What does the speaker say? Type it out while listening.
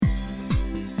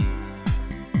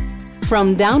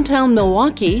From downtown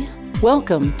Milwaukee,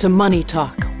 welcome to Money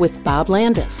Talk with Bob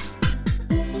Landis.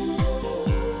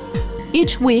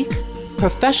 Each week,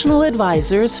 professional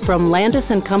advisors from Landis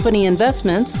 & Company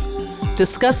Investments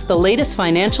discuss the latest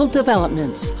financial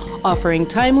developments, offering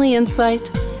timely insight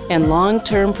and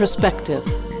long-term perspective.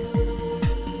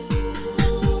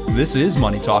 This is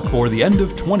Money Talk for the end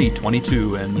of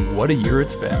 2022, and what a year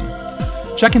it's been.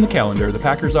 Checking the calendar, the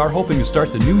Packers are hoping to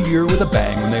start the new year with a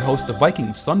bang when they host the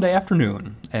Vikings Sunday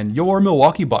afternoon. And your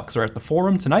Milwaukee Bucks are at the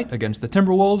Forum tonight against the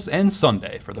Timberwolves, and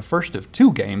Sunday for the first of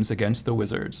two games against the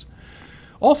Wizards.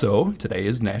 Also, today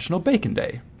is National Bacon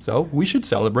Day, so we should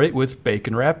celebrate with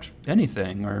bacon-wrapped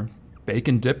anything, or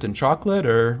bacon dipped in chocolate,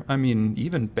 or,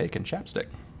 even bacon chapstick.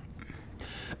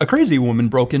 A crazy woman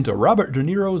broke into Robert De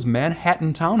Niro's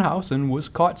Manhattan townhouse and was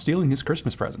caught stealing his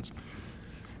Christmas presents.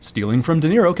 Stealing from De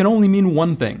Niro can only mean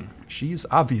one thing. She's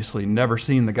obviously never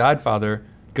seen The Godfather,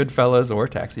 Goodfellas, or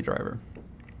Taxi Driver.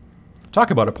 Talk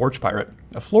about a porch pirate.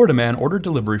 A Florida man ordered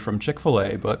delivery from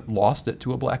Chick-fil-A but lost it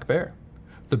to a black bear.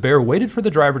 The bear waited for the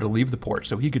driver to leave the porch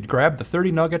so he could grab the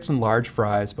 30 nuggets and large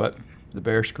fries, but the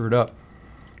bear screwed up.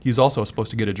 He's also supposed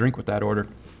to get a drink with that order.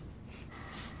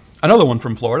 Another one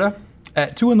from Florida.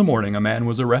 At 2 a.m, a man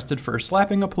was arrested for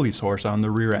slapping a police horse on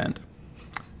the rear end.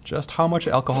 Just how much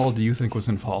alcohol do you think was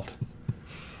involved?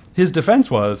 His defense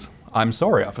was, "I'm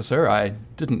sorry, officer, I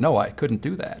didn't know I couldn't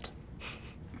do that."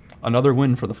 Another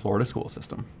win for the Florida school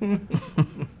system.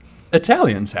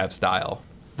 Italians have style.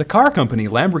 The car company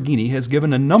Lamborghini has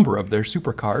given a number of their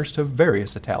supercars to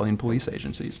various Italian police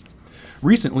agencies.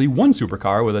 Recently, one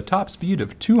supercar with a top speed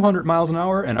of 200 miles an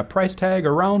hour and a price tag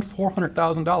around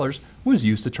 $400,000 was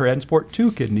used to transport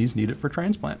 2 kidneys needed for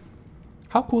transplant.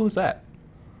 How cool is that?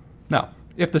 Now,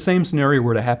 if the same scenario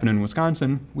were to happen in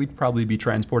Wisconsin, we'd probably be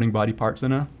transporting body parts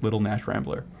in a little Nash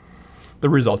Rambler. The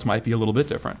results might be a little bit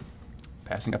different.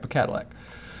 Passing up a Cadillac.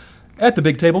 At the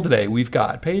big table today, we've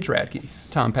got Paige Radke,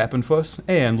 Tom Pappenfuss,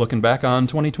 and looking back on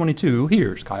 2022,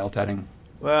 here's Kyle Tedding.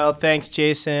 Well, thanks,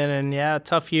 Jason. And yeah,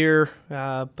 tough year,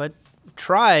 but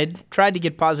tried to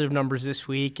get positive numbers this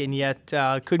week, and yet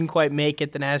couldn't quite make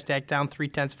it. The NASDAQ down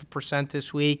 0.3%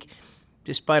 this week,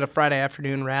 despite a Friday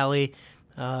afternoon rally.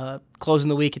 Closing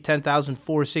the week at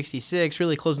 10,466,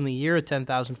 really closing the year at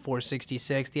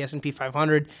 10,466. The S&P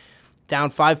 500 down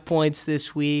 5 points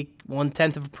this week,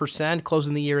 0.1%,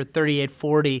 closing the year at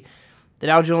 3840. The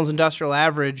Dow Jones Industrial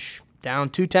Average down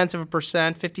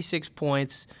 0.2%, 56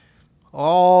 points.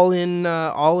 All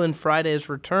in Friday's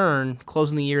return,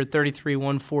 closing the year at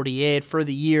 33,148 for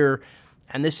the year.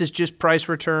 And this is just price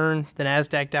return. The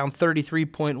NASDAQ down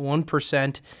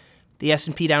 33.1%. The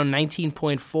S&P down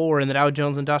 19.4%, and the Dow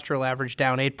Jones Industrial Average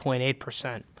down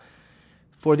 8.8%.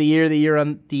 For the year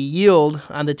on the yield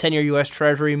on the 10-year U.S.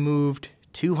 Treasury moved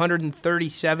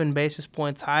 237 basis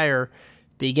points higher,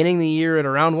 beginning the year at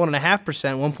around 1.5%,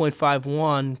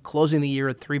 1.51, closing the year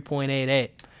at 3.88.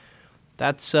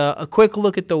 That's a quick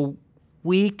look at the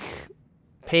week.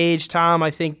 Paige, Tom,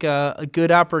 I think a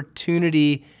good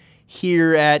opportunity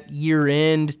here at year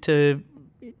end to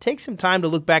take some time to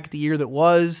look back at the year that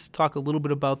was, talk a little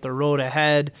bit about the road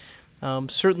ahead.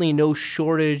 Certainly no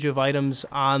shortage of items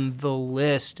on the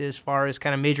list as far as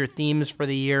kind of major themes for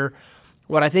the year.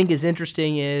 What I think is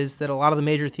interesting is that a lot of the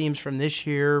major themes from this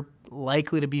year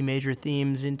likely to be major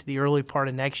themes into the early part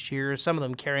of next year, some of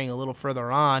them carrying a little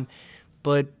further on.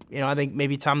 But, I think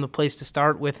maybe, Tom, the place to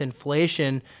start with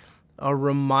inflation, a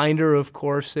reminder, of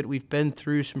course, that we've been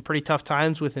through some pretty tough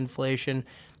times with inflation.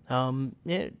 Tom,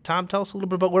 tell us a little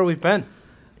bit about where we've been.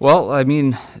 Well,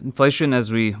 inflation, as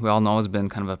we all know, has been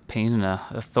kind of a pain and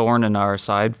a thorn in our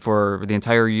side for the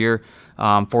entire year.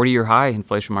 40-year high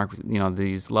inflation mark,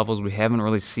 these levels we haven't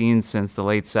really seen since the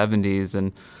late 70s.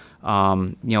 And,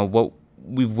 what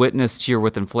we've witnessed here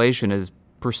with inflation is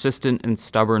persistent and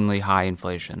stubbornly high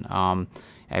inflation.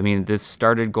 This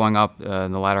started going up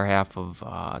in the latter half of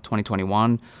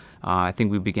 2021. I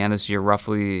think we began this year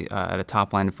roughly at a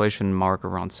top-line inflation mark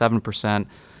around 7%.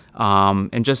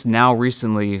 And just now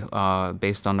recently,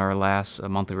 based on our last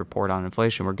monthly report on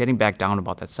inflation, we're getting back down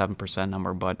about that 7%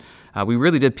 number. But we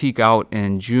really did peak out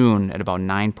in June at about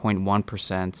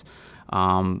 9.1%,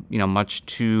 much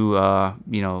to,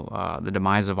 the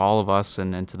demise of all of us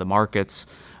and to the markets,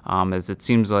 as it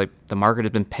seems like the market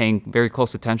has been paying very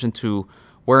close attention to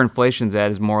where inflation's at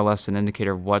is more or less an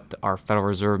indicator of what our Federal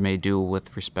Reserve may do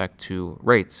with respect to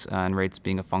rates, and rates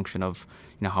being a function of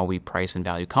how we price and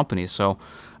value companies. So,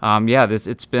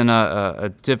 it's been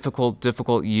a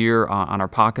difficult year on our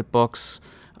pocketbooks,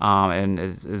 and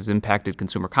has impacted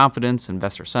consumer confidence,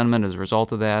 investor sentiment as a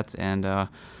result of that, and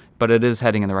but it is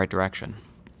heading in the right direction.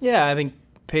 Yeah, I think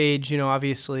Paige,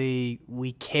 obviously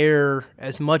we care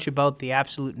as much about the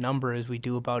absolute number as we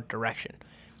do about direction.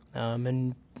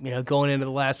 And going into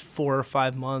the last 4 or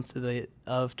 5 months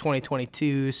of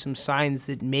 2022, some signs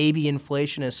that maybe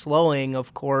inflation is slowing.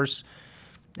 Of course,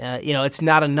 it's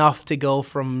not enough to go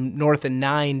from north of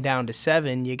 9 down to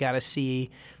 7. You got to see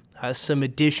some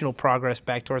additional progress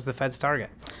back towards the Fed's target.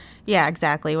 Yeah,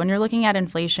 exactly. When you're looking at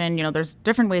inflation, there's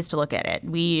different ways to look at it.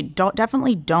 We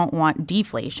definitely don't want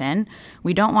deflation.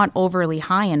 We don't want overly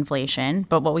high inflation,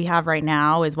 but what we have right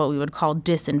now is what we would call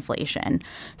disinflation.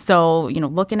 So,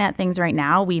 looking at things right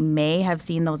now, we may have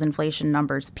seen those inflation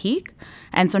numbers peak.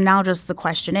 And so now just the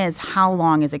question is, how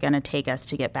long is it going to take us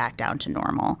to get back down to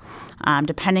normal?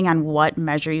 Depending on what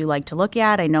measure you like to look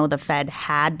at, I know the Fed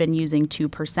had been using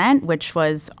 2%, which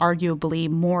was arguably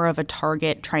more of a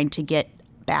target trying to get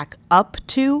back up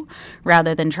to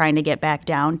rather than trying to get back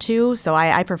down to. So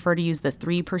I prefer to use the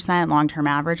 3% long-term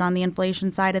average on the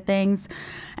inflation side of things.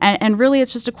 And really,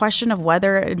 it's just a question of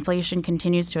whether inflation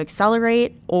continues to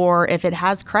accelerate or if it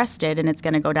has crested and it's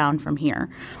going to go down from here.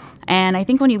 And I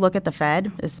think when you look at the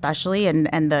Fed, especially, and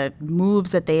the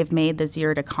moves that they've made this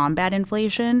year to combat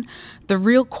inflation, the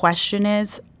real question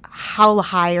is, how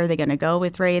high are they going to go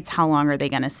with rates? How long are they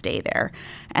going to stay there?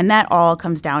 And that all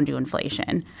comes down to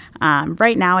inflation.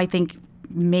 Right now, I think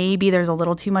maybe there's a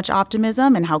little too much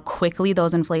optimism in how quickly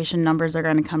those inflation numbers are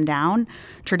going to come down.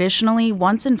 Traditionally,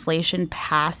 once inflation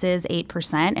passes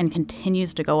 8% and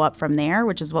continues to go up from there,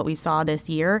 which is what we saw this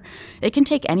year, it can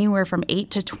take anywhere from 8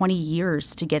 to 20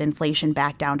 years to get inflation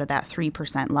back down to that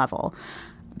 3% level.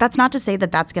 That's not to say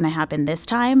that that's going to happen this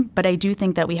time, but I do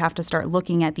think that we have to start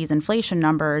looking at these inflation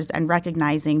numbers and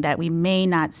recognizing that we may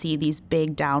not see these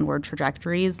big downward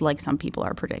trajectories like some people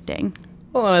are predicting.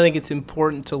 Well, and I think it's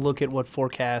important to look at what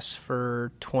forecasts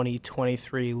for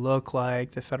 2023 look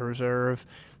like. The Federal Reserve,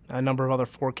 a number of other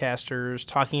forecasters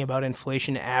talking about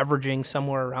inflation averaging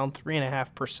somewhere around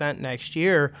 3.5% next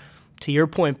year. To your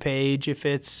point, Paige, if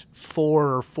it's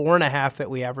 4 or 4.5 that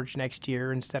we average next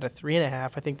year instead of 3.5, I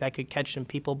think that could catch some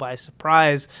people by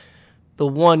surprise. The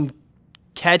one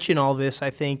catch in all this,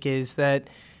 I think, is that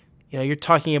you're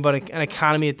talking about an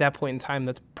economy at that point in time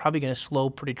that's probably going to slow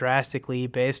pretty drastically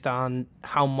based on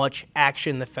how much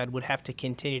action the Fed would have to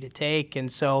continue to take.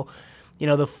 And so,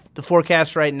 the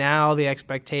forecast right now, the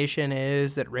expectation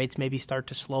is that rates maybe start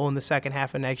to slow in the second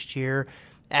half of next year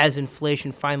as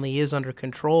inflation finally is under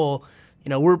control.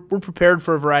 We're prepared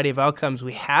for a variety of outcomes.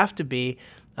 We have to be.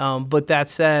 But that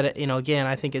said, again,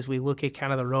 I think as we look at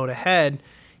kind of the road ahead,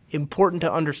 important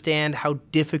to understand how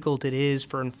difficult it is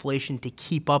for inflation to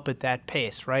keep up at that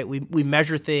pace, right? We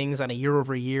measure things on a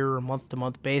year-over-year or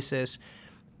month-to-month basis.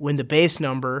 When the base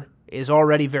number is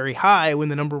already very high, when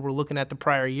the number we're looking at the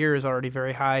prior year is already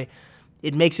very high,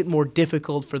 it makes it more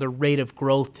difficult for the rate of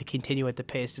growth to continue at the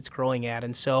pace it's growing at.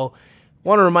 And so I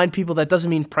want to remind people that doesn't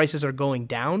mean prices are going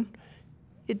down.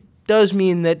 It does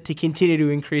mean that to continue to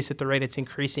increase at the rate it's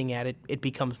increasing at, it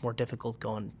becomes more difficult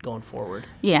going forward.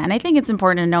 Yeah, and I think it's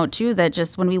important to note, too, that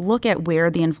just when we look at where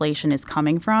the inflation is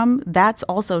coming from, that's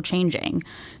also changing.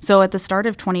 So at the start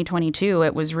of 2022,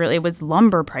 it was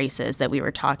lumber prices that we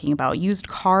were talking about, used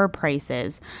car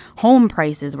prices, home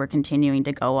prices were continuing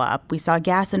to go up. We saw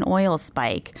gas and oil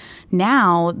spike.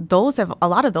 Now, a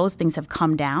lot of those things have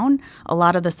come down. A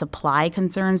lot of the supply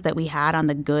concerns that we had on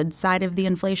the goods side of the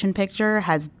inflation picture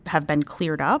have been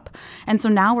cleared up. And so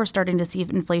now we're starting to see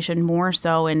inflation more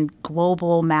so in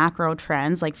global macro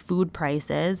trends like food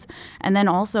prices, and then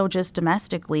also just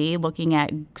domestically looking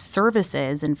at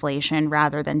services inflation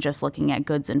rather than just looking at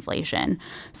goods inflation.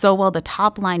 So while the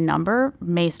top line number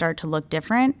may start to look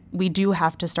different, we do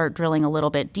have to start drilling a little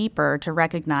bit deeper to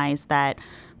recognize that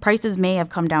prices may have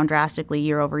come down drastically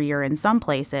year over year in some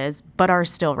places, but are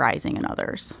still rising in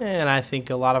others. And I think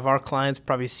a lot of our clients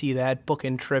probably see that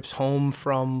booking trips home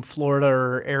from Florida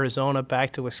or Arizona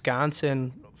back to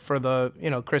Wisconsin for the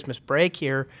Christmas break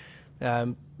here.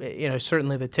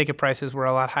 Certainly the ticket prices were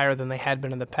a lot higher than they had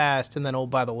been in the past. And then, oh,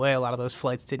 by the way, a lot of those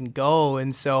flights didn't go.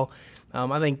 And so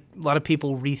I think a lot of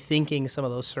people rethinking some of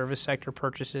those service sector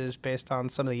purchases based on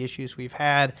some of the issues we've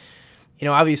had.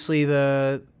 Obviously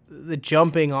the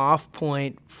jumping off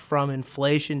point from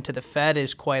inflation to the Fed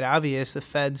is quite obvious. The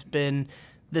Fed's been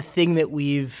the thing that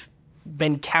we've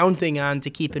been counting on to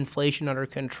keep inflation under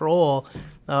control.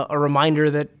 A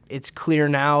reminder that it's clear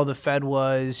now the Fed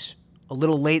was a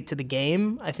little late to the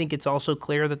game. I think it's also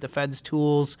clear that the Fed's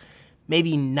tools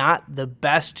maybe not the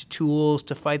best tools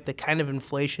to fight the kind of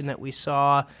inflation that we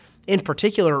saw, in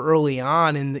particular early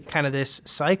on in kind of this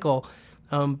cycle.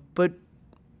 But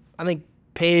I think,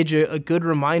 Paige, a good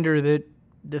reminder that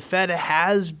the Fed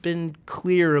has been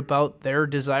clear about their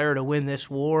desire to win this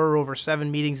war over 7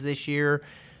 meetings this year,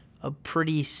 a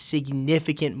pretty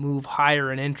significant move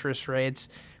higher in interest rates,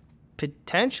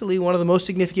 potentially one of the most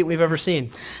significant we've ever seen.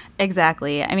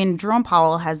 Exactly. I mean, Jerome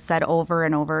Powell has said over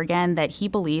and over again that he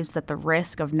believes that the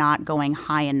risk of not going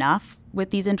high enough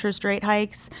with these interest rate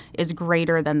hikes is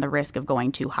greater than the risk of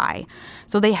going too high.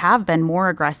 So they have been more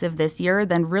aggressive this year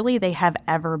than really they have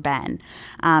ever been.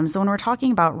 So when we're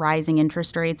talking about rising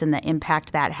interest rates and the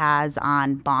impact that has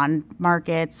on bond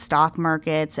markets, stock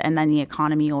markets, and then the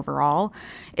economy overall,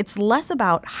 it's less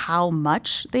about how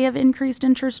much they have increased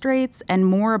interest rates and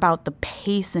more about the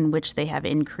pace in which they have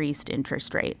increased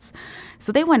interest rates.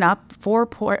 So they went up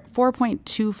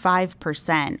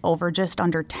 4.25% over just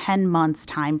under 10 months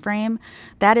time frame.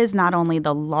 That is not only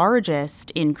the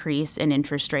largest increase in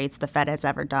interest rates the Fed has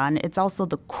ever done, it's also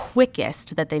the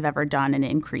quickest that they've ever done an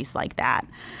increase like that.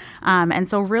 And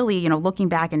so really, looking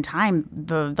back in time,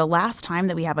 the last time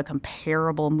that we have a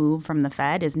comparable move from the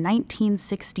Fed is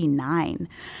 1969.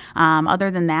 Other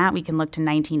than that, we can look to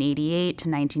 1988 to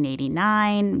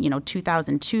 1989,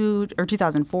 2002 or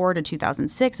 2004 to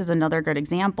 2006 is another good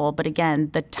example. But again,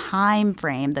 the time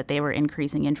frame that they were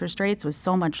increasing interest rates was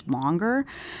so much longer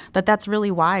that's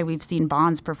really why we've seen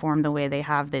bonds perform the way they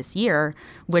have this year,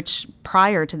 which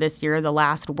prior to this year, the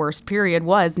last worst period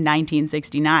was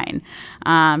 1969.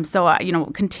 So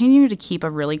continue to keep a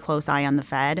really close eye on the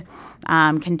Fed,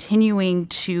 continuing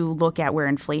to look at where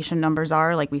inflation numbers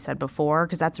are, like we said before,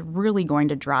 because that's really going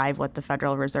to drive what the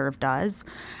Federal Reserve does.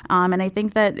 And I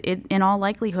think that in all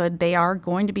likelihood, they are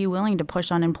going to be willing to push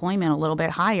unemployment a little bit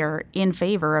higher in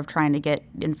favor of trying to get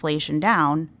inflation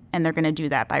down. And they're going to do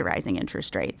that by rising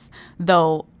interest rates,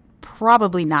 though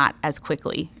probably not as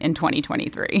quickly in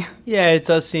 2023. Yeah, it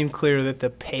does seem clear that the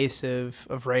pace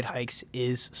of rate hikes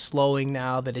is slowing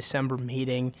now. The December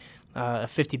meeting, a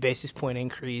 50 basis point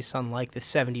increase, unlike the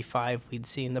 75 we'd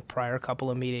seen the prior couple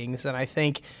of meetings. And I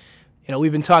think,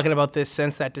 we've been talking about this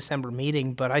since that December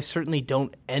meeting, but I certainly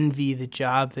don't envy the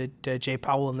job that Jay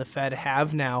Powell and the Fed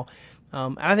have now.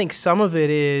 And I think some of it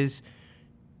is,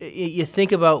 you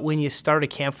think about when you start a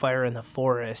campfire in the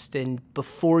forest, and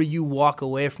before you walk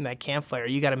away from that campfire,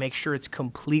 you got to make sure it's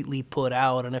completely put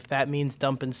out. And if that means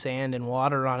dumping sand and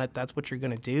water on it, that's what you're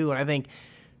going to do. And I think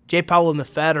Jay Powell and the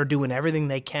Fed are doing everything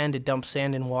they can to dump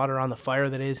sand and water on the fire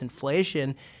that is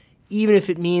inflation, even if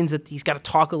it means that he's got to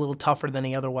talk a little tougher than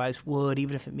he otherwise would,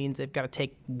 even if it means they've got to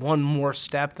take one more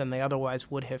step than they otherwise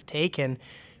would have taken.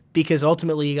 Because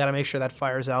ultimately you got to make sure that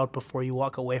fire's out before you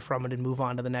walk away from it and move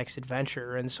on to the next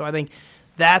adventure. And so I think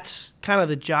that's kind of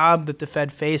the job that the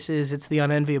Fed faces. It's the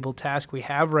unenviable task we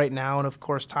have right now. And of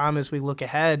course, Tom, as we look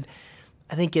ahead,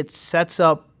 I think it sets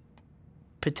up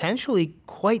potentially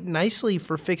quite nicely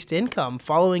for fixed income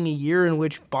following a year in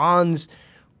which bonds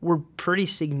were pretty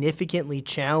significantly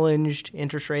challenged,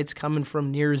 interest rates coming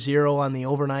from near zero on the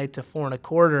overnight to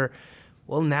 4.25%.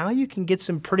 Well, now you can get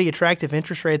some pretty attractive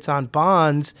interest rates on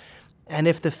bonds. And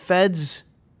if the Fed's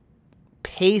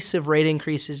pace of rate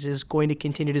increases is going to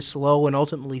continue to slow and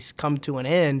ultimately come to an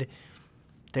end,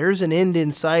 there's an end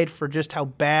in sight for just how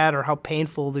bad or how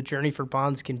painful the journey for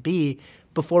bonds can be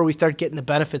before we start getting the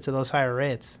benefits of those higher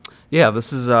rates. Yeah,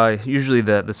 this is usually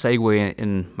the segue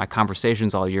in my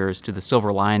conversations all year is to the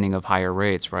silver lining of higher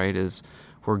rates, right? Is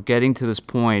we're getting to this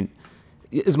point.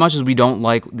 As much as we don't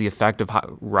like the effect of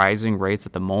rising rates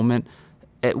at the moment,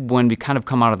 when we kind of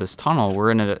come out of this tunnel,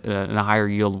 we're in a higher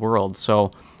yield world.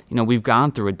 So, we've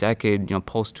gone through a decade,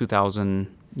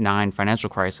 post-2009 financial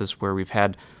crisis where we've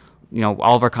had,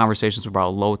 all of our conversations were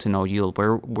about low to no yield.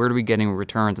 Where are we getting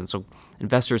returns? And so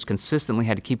investors consistently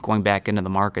had to keep going back into the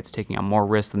markets, taking on more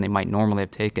risk than they might normally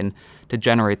have taken to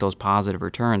generate those positive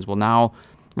returns. Well, now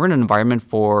we're in an environment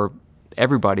for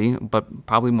everybody, but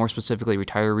probably more specifically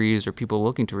retirees or people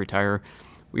looking to retire,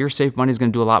 your safe money is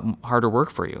going to do a lot harder work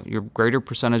for you. Your greater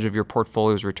percentage of your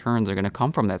portfolio's returns are going to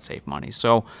come from that safe money.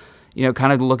 So,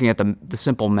 kind of looking at the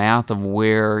simple math of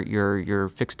where your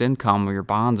fixed income or your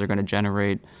bonds are going to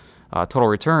generate total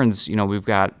returns, we've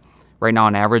got right now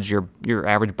on average, your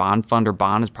average bond fund or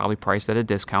bond is probably priced at a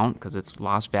discount because it's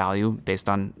lost value based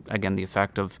on, again, the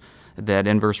effect of that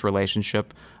inverse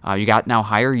relationship. You got now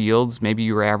higher yields. Maybe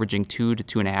you were averaging 2 to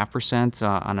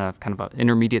 2.5% on a kind of an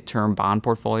intermediate term bond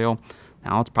portfolio.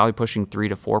 Now it's probably pushing 3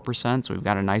 to 4%. So we've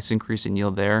got a nice increase in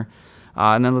yield there.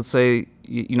 And then let's say,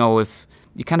 if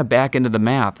you kind of back into the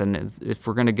math, and if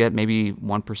we're going to get maybe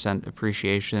 1%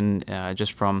 appreciation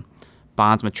just from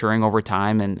bonds maturing over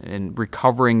time and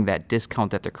recovering that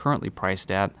discount that they're currently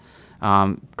priced at,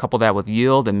 couple that with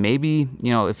yield, and maybe,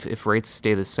 if rates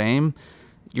stay the same,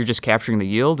 you're just capturing the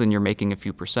yield and you're making a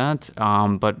few percent.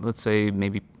 But let's say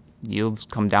maybe yields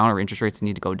come down or interest rates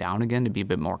need to go down again to be a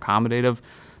bit more accommodative,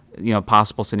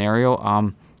 possible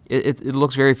scenario. It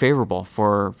looks very favorable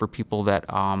for people that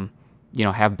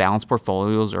have balanced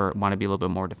portfolios or want to be a little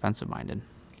bit more defensive minded.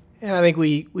 And I think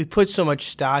we put so much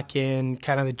stock in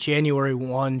kind of the January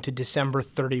 1 to December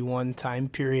 31 time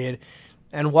period.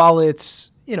 And while it's,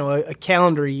 a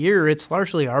calendar year, it's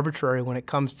largely arbitrary when it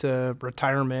comes to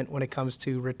retirement, when it comes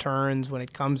to returns, when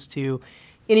it comes to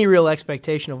any real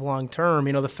expectation of long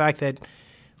term. The fact that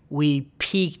we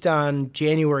peaked on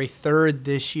January 3rd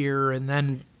this year and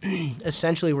then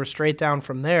essentially we're straight down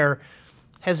from there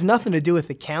has nothing to do with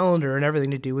the calendar and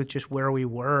everything to do with just where we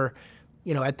were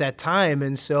at that time.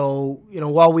 And so,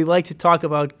 while we like to talk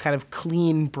about kind of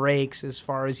clean breaks as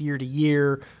far as year to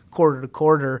year, quarter to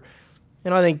quarter,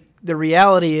 I think the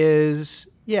reality is,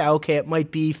 it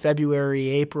might be February,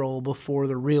 April before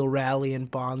the real rally in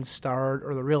bonds start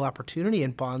or the real opportunity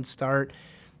in bonds start.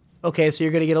 Okay, so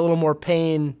you're going to get a little more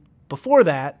pain before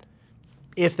that,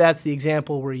 if that's the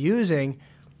example we're using.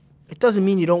 It doesn't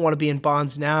mean you don't want to be in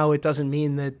bonds now. It doesn't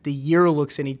mean that the year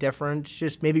looks any different. It's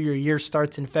just maybe your year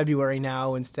starts in February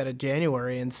now instead of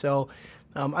January. And so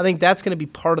I think that's going to be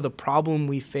part of the problem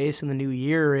we face in the new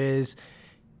year is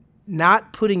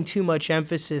not putting too much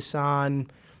emphasis on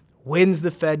when's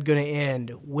the Fed going to end,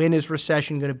 when is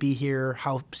recession going to be here,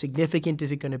 how significant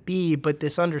is it going to be, but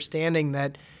this understanding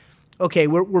that, okay,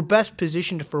 we're best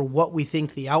positioned for what we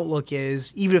think the outlook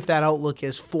is, even if that outlook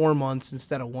is 4 months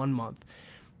instead of 1 month.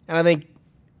 And I think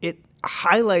it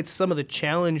highlights some of the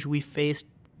challenge we faced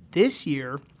this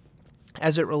year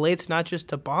as it relates not just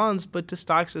to bonds, but to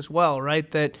stocks as well, right?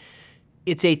 That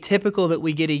it's atypical that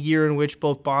we get a year in which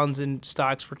both bonds and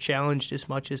stocks were challenged as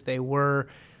much as they were.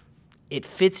 It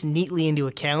fits neatly into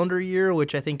a calendar year,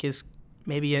 which I think is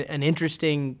maybe an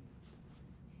interesting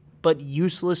but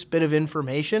useless bit of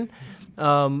information.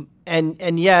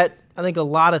 And yet, I think a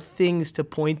lot of things to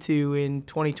point to in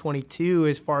 2022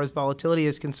 as far as volatility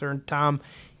is concerned, Tom,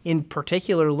 in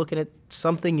particular, looking at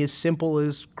something as simple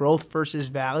as growth versus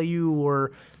value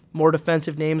or more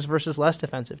defensive names versus less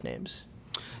defensive names.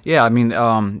 Yeah, I mean,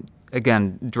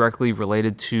 again, directly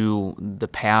related to the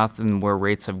path and where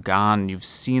rates have gone, you've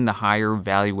seen the higher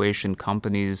valuation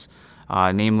companies,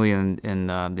 namely in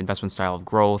the investment style of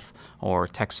growth or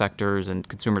tech sectors and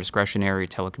consumer discretionary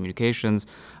telecommunications,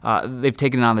 they've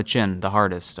taken it on the chin the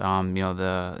hardest.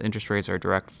 The interest rates are a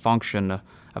direct function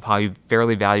of how you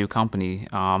fairly value a company.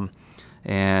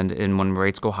 And when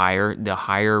rates go higher, the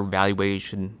higher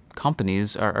valuation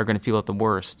companies are going to feel it the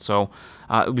worst. So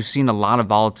we've seen a lot of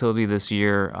volatility this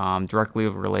year directly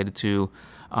related to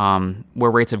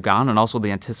where rates have gone and also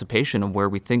the anticipation of where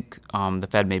we think the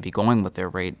Fed may be going with their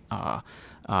rate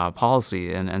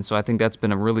policy. And so I think that's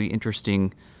been a really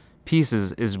interesting piece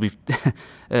is we've,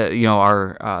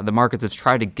 the markets have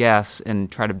tried to guess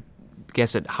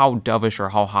at how dovish or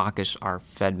how hawkish our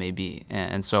Fed may be.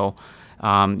 And so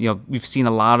we've seen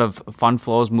a lot of fund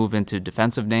flows move into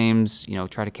defensive names,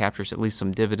 try to capture at least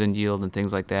some dividend yield and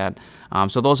things like that.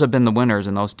 So those have been the winners,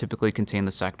 and those typically contain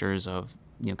the sectors of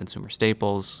consumer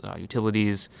staples,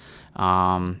 utilities,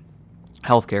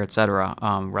 healthcare, et cetera,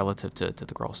 relative to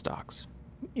the growth stocks.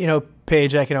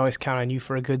 Paige, I can always count on you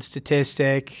for a good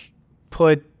statistic.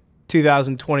 Put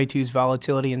 2022's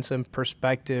volatility in some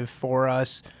perspective for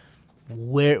us.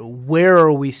 Where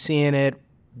are we seeing it?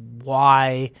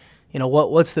 Why?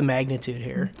 What's the magnitude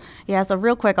here? Yeah, so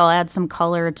real quick, I'll add some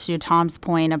color to Tom's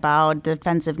point about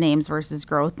defensive names versus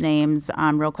growth names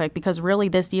real quick, because really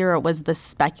this year it was the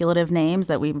speculative names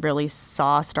that we really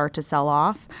saw start to sell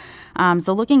off.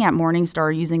 So looking at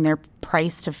Morningstar using their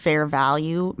price to fair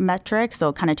value metric, so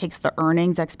it kind of takes the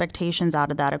earnings expectations out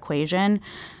of that equation.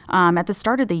 At the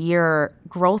start of the year,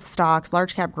 growth stocks,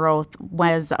 large cap growth,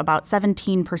 was about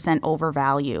 17%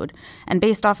 overvalued. And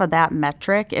based off of that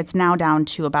metric, it's now down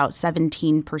to about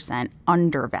 17%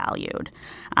 undervalued.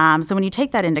 So when you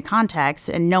take that into context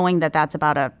and knowing that that's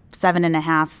about a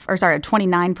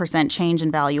 29% change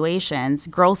in valuations,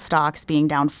 growth stocks being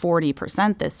down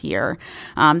 40% this year,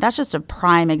 that's just a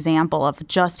prime example of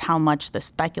just how much the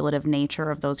speculative nature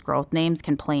of those growth names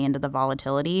can play into the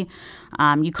volatility.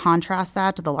 You contrast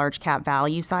that to the large cap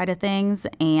value side of things,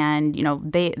 and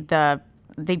the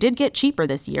they did get cheaper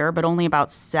this year, but only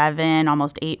about 7,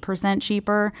 almost 8%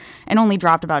 cheaper, and only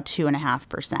dropped about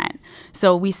 2.5%.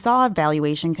 So we saw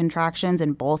valuation contractions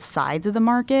in both sides of the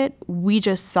market. We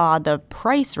just saw the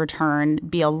price return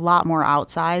be a lot more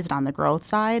outsized on the growth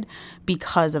side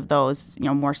because of those,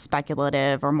 more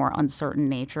speculative or more uncertain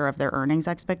nature of their earnings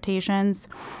expectations.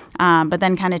 But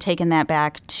then kind of taking that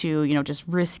back to, just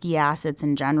risky assets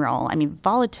in general. I mean,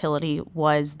 volatility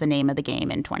was the name of the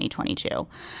game in 2022.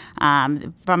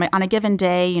 On a given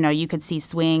day, you could see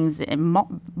swings,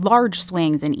 large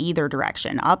swings in either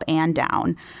direction, up and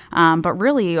down. But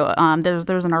really,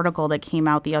 there's an article that came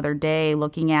out the other day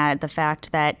looking at the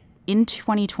fact that in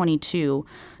 2022,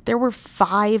 there were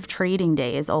 5 trading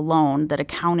days alone that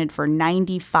accounted for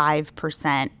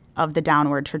 95% of the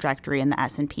downward trajectory in the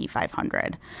S&P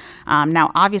 500.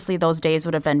 Now, obviously, those days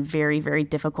would have been very, very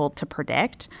difficult to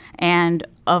predict. And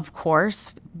of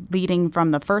course, leading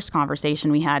from the first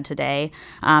conversation we had today,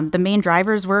 the main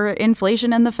drivers were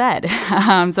inflation and the Fed.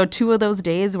 So 2 of those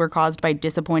days were caused by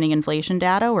disappointing inflation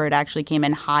data, where it actually came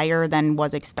in higher than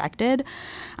was expected.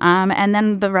 And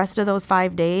then the rest of those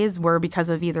 5 days were because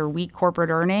of either weak corporate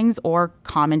earnings or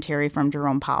commentary from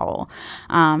Jerome Powell.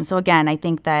 So again, I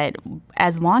think that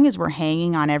as long as we're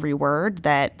hanging on every word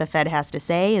that the Fed has to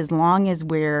say, as long as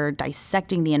we're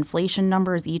dissecting the inflation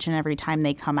numbers each and every time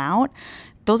they come out,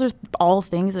 those are all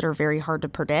things that are very hard to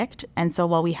predict. And so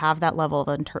while we have that level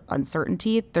of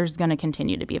uncertainty, there's going to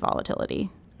continue to be volatility.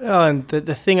 Oh, and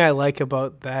the thing I like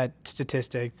about that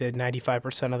statistic, that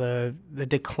 95% of the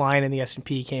decline in the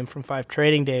S&P came from 5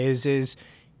 trading days, is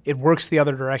it works the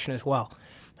other direction as well.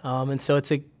 And so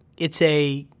it's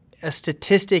a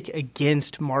statistic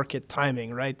against market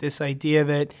timing, right? This idea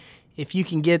that if you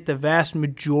can get the vast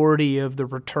majority of the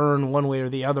return one way or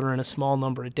the other in a small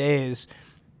number of days,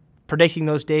 predicting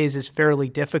those days is fairly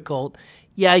difficult.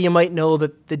 Yeah, you might know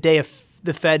that the day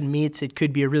the Fed meets, it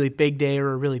could be a really big day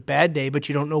or a really bad day, but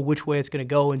you don't know which way it's going to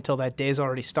go until that day's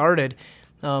already started.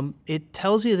 It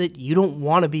tells you that you don't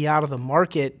want to be out of the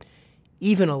market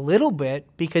even a little bit,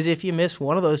 because if you miss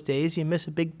one of those days, you miss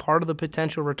a big part of the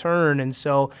potential return. And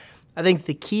so I think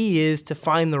the key is to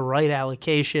find the right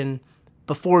allocation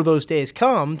before those days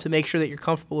come to make sure that you're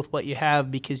comfortable with what you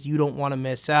have, because you don't want to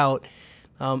miss out.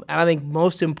 And I think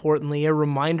most importantly, a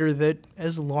reminder that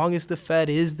as long as the Fed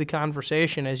is the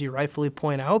conversation, as you rightfully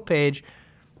point out, Paige,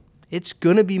 it's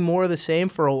going to be more of the same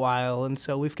for a while. And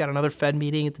so we've got another Fed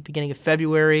meeting at the beginning of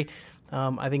February.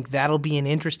 I think that'll be an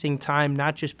interesting time,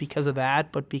 not just because of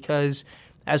that, but because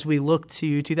as we look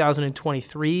to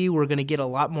 2023, we're going to get a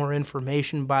lot more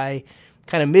information by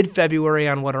kind of mid-February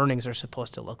on what earnings are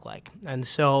supposed to look like. And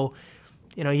so,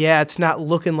 it's not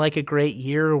looking like a great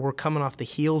year. We're coming off the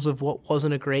heels of what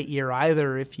wasn't a great year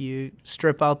either. If you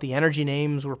strip out the energy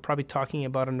names, we're probably talking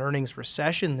about an earnings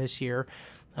recession this year.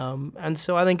 And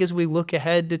so I think as we look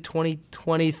ahead to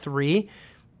 2023,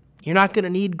 you're not going to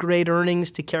need great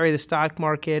earnings to carry the stock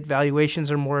market.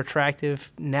 Valuations are more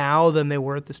attractive now than they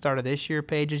were at the start of this year,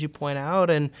 Paige, as you point out.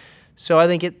 And so I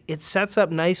think it sets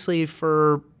up nicely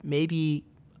for maybe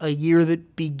a year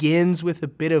that begins with a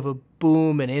bit of a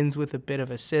boom and ends with a bit of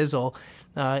a sizzle,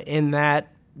 in that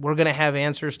we're going to have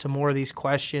answers to more of these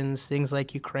questions, things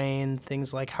like Ukraine,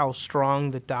 things like how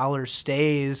strong the dollar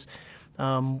stays,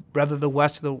 whether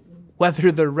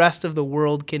the rest of the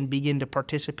world can begin to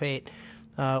participate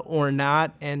or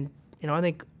not. And, I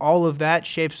think all of that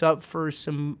shapes up for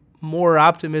some more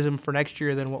optimism for next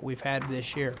year than what we've had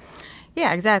this year.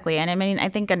 Yeah, exactly. And I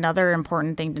think another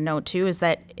important thing to note, too, is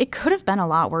that it could have been a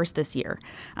lot worse this year.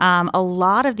 A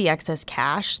lot of the excess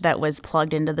cash that was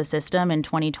plugged into the system in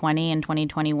 2020 and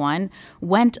 2021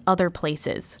 went other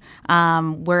places.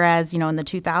 Whereas, in the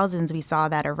 2000s, we saw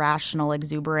that irrational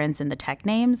exuberance in the tech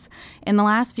names. In the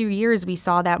last few years, we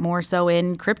saw that more so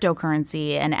in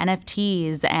cryptocurrency and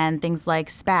NFTs and things like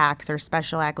SPACs, or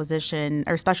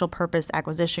special purpose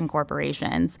acquisition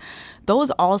corporations. Those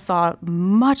all saw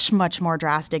much more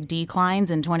drastic declines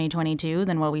in 2022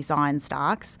 than what we saw in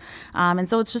stocks. And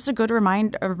so it's just a good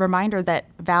reminder that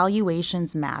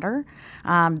valuations matter.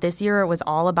 This year it was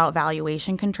all about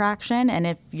valuation contraction. And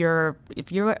if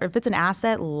it's an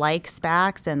asset like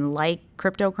SPACs and like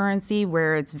cryptocurrency,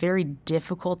 where it's very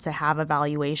difficult to have a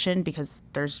valuation because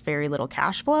there's very little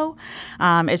cash flow,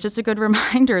 it's just a good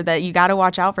reminder that you got to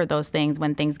watch out for those things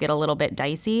when things get a little bit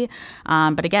dicey.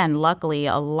 But again, luckily,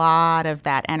 a lot of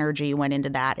that energy went into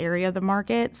that area of the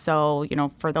market. So,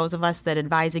 for those of us that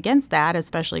advise against that,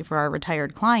 especially for our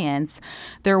retired clients,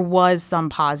 there was some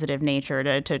positive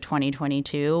nature to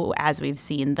 2022 as we've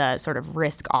seen the sort of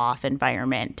risk-off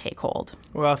environment take hold.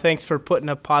 Well, thanks for putting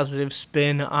a positive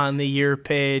spin on the year,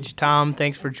 Paige. Tom,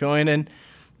 thanks for joining.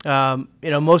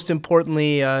 Most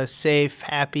importantly, safe,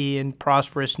 happy, and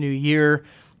prosperous new year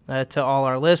to all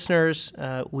our listeners.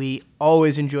 We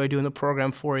always enjoy doing the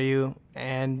program for you,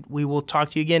 and we will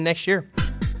talk to you again next year.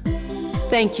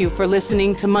 Thank you for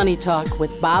listening to Money Talk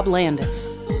with Bob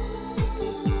Landis.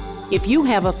 If you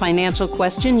have a financial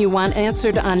question you want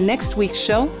answered on next week's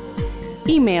show,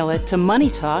 email it to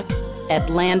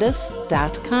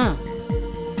moneytalk@landis.com.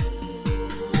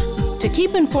 To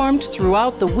keep informed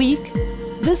throughout the week,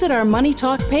 visit our Money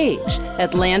Talk page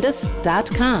at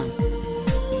landis.com.